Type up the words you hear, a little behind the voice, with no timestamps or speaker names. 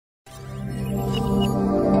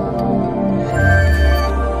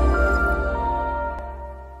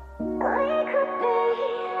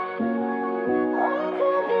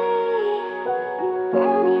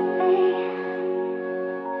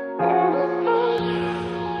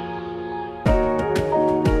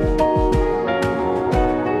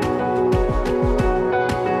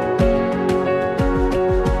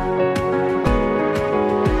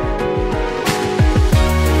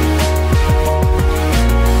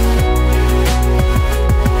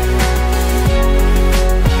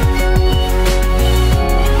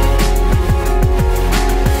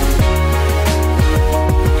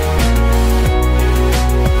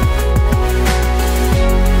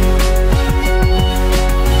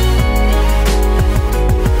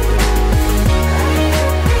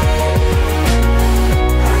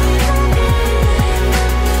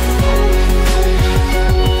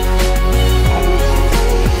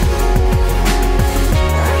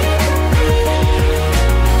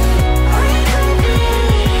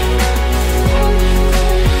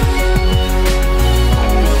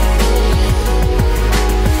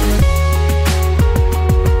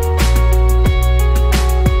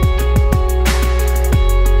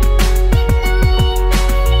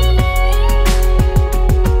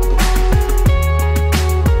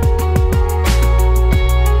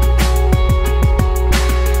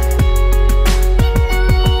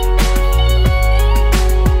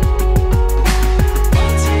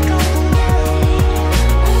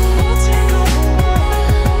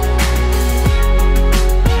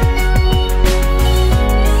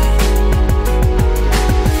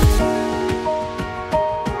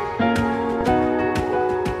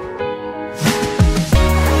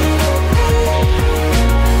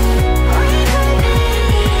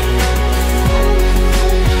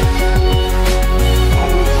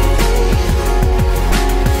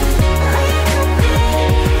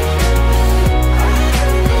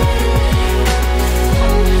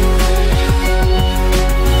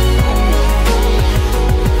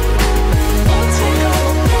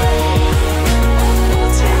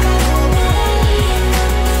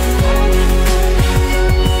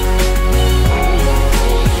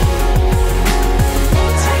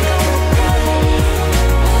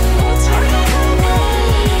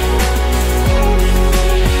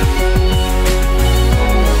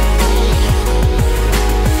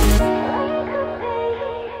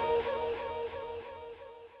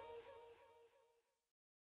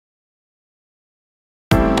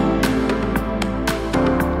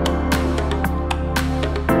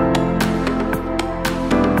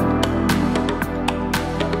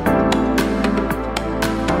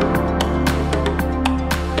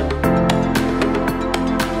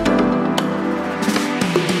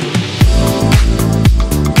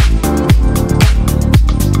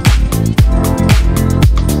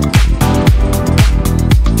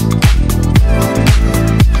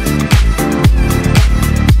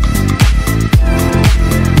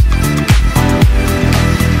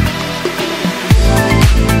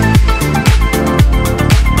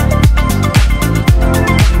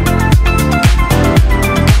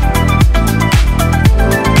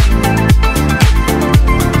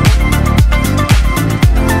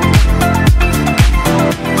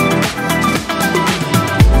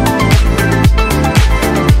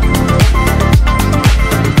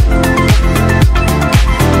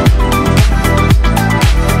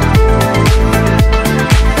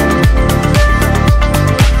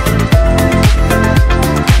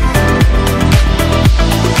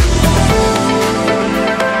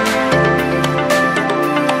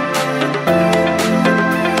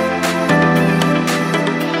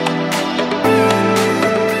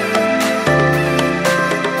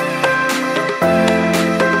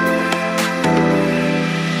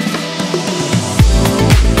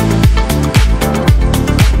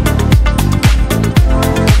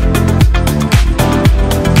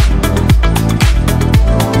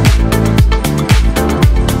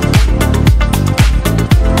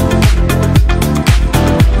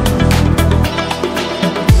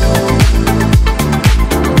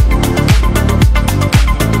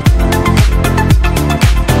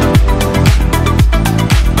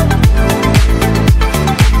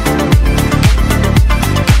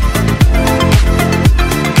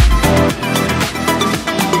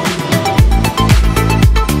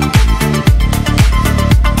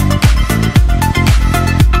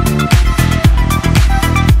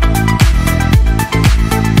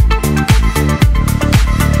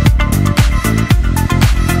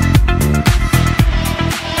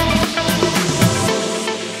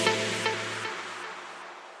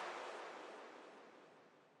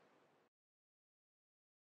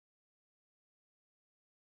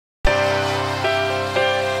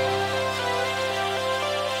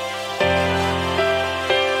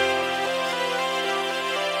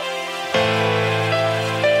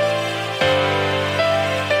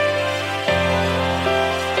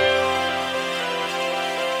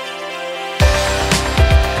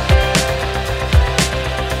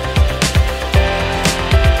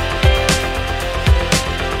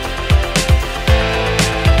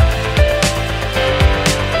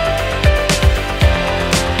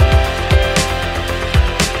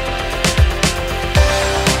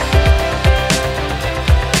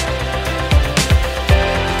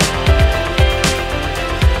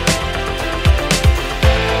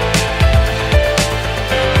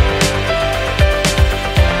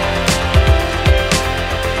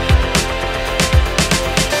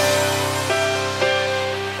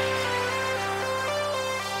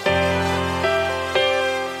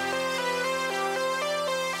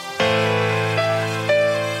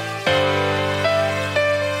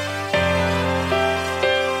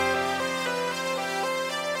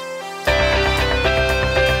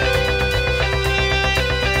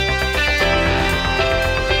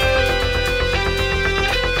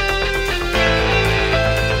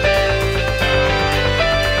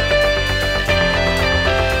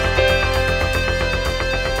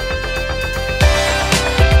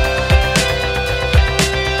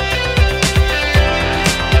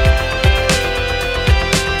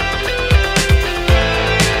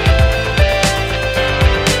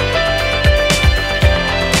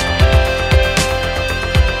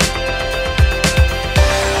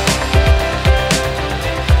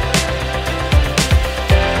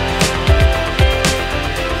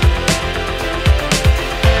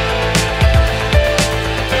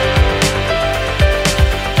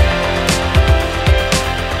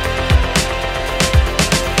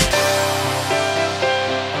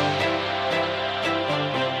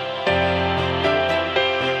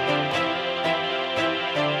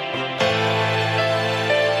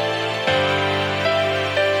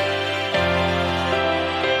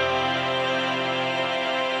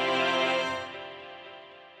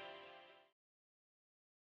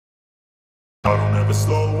I don't ever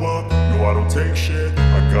slow up, no I don't take shit.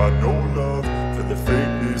 I got no love for the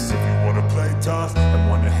fakeness. If you wanna play tough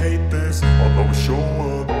and wanna hate this, I'll always show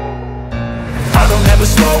up. I don't ever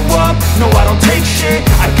slow up, no I don't take shit.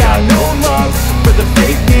 I got no love for the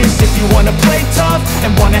fakeness. If you wanna play tough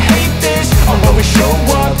and wanna hate this, I'll always show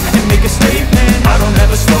up and make a statement. I don't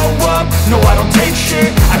ever slow up, no I don't take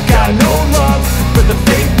shit. I got no love for the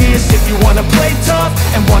fakeness. If you wanna play tough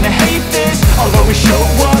and wanna hate this, I'll always show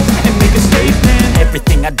up and make a statement.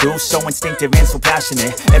 Everything I do so instinctive and so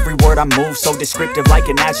passionate. Every word I move so descriptive like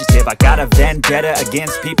an adjective. I got a vendetta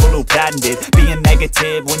against people who patented being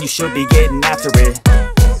negative when you should be getting after it.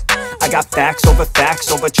 I got facts over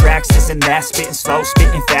tracks, this and that. Spitting slow,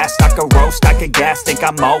 spitting fast. I could roast, I could gas. Think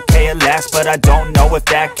I'm okay at last, but I don't know if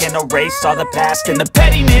that can erase all the past. And the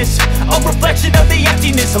pettiness, a reflection of the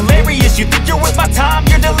emptiness. Hilarious, you think you're worth my time,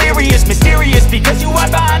 you're delirious. Mysterious, because you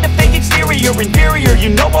hide behind a fake exterior. Inferior, you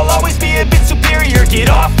know I'll always be a bit superior. Get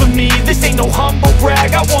off of me, this ain't no humble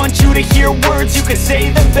brag. I want you to hear words, you can say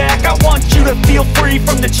them back. I want you to feel free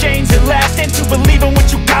from the chains that last, and to believe in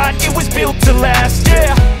what you got, it was built to last,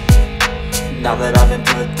 yeah. Now that I've been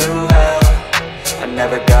put through hell, I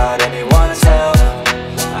never got anyone's help.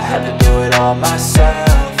 I had to do it all myself.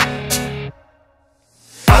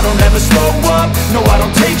 I don't ever slow up, no I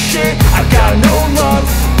don't take shit. I got no love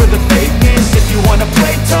for the fakeness. If you wanna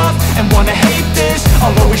play tough and wanna hate this,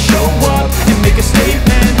 I'll always show up and make a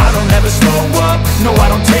statement. I don't ever slow up, no I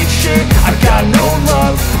don't take shit. I got no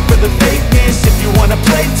love for the fakeness. If you wanna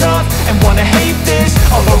play tough and wanna hate this,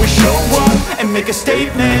 I'll always show up and make a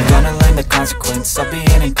statement. Gonna learn the consequence of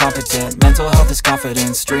being incompetent. Mental health is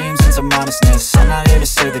confidence, dreams and some honestness. I'm not here to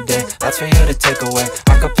save the day, that's for you to take away.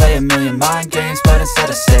 I could play a million mind games, but instead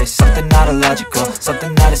I say something not illogical,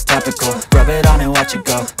 something that is topical. Rub it on and watch it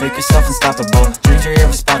go, make yourself unstoppable. Dreams are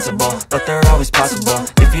irresponsible, but they're always possible.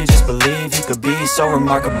 If you just believe, you could be so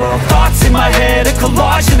remarkable. Thoughts in my head, a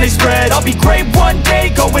collage and they spread. I'll be great one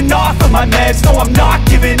day, going off of my meds. No, I'm not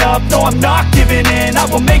giving up, no, I'm not giving in. I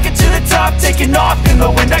will make it to the top, taking off in the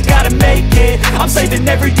wind. I gotta make it, I'm saving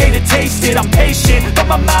every day to taste it. I'm patient, but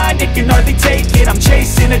my mind, it can hardly take it. I'm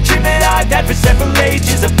chasing a dream that I've had for several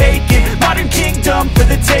ages. A vacant, modern kingdom for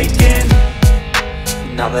the taking.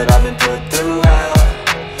 Now that I've been put through hell,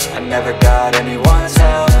 I never got anyone's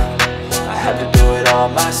help. I had to do it all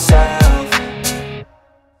myself.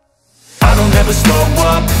 I don't ever slow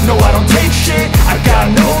up, no I don't take shit. I got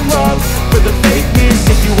no love for the fakeness.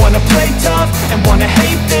 If you wanna play tough and wanna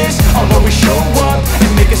hate this, I'll always show up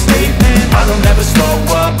and make a statement. I don't ever slow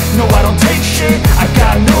up,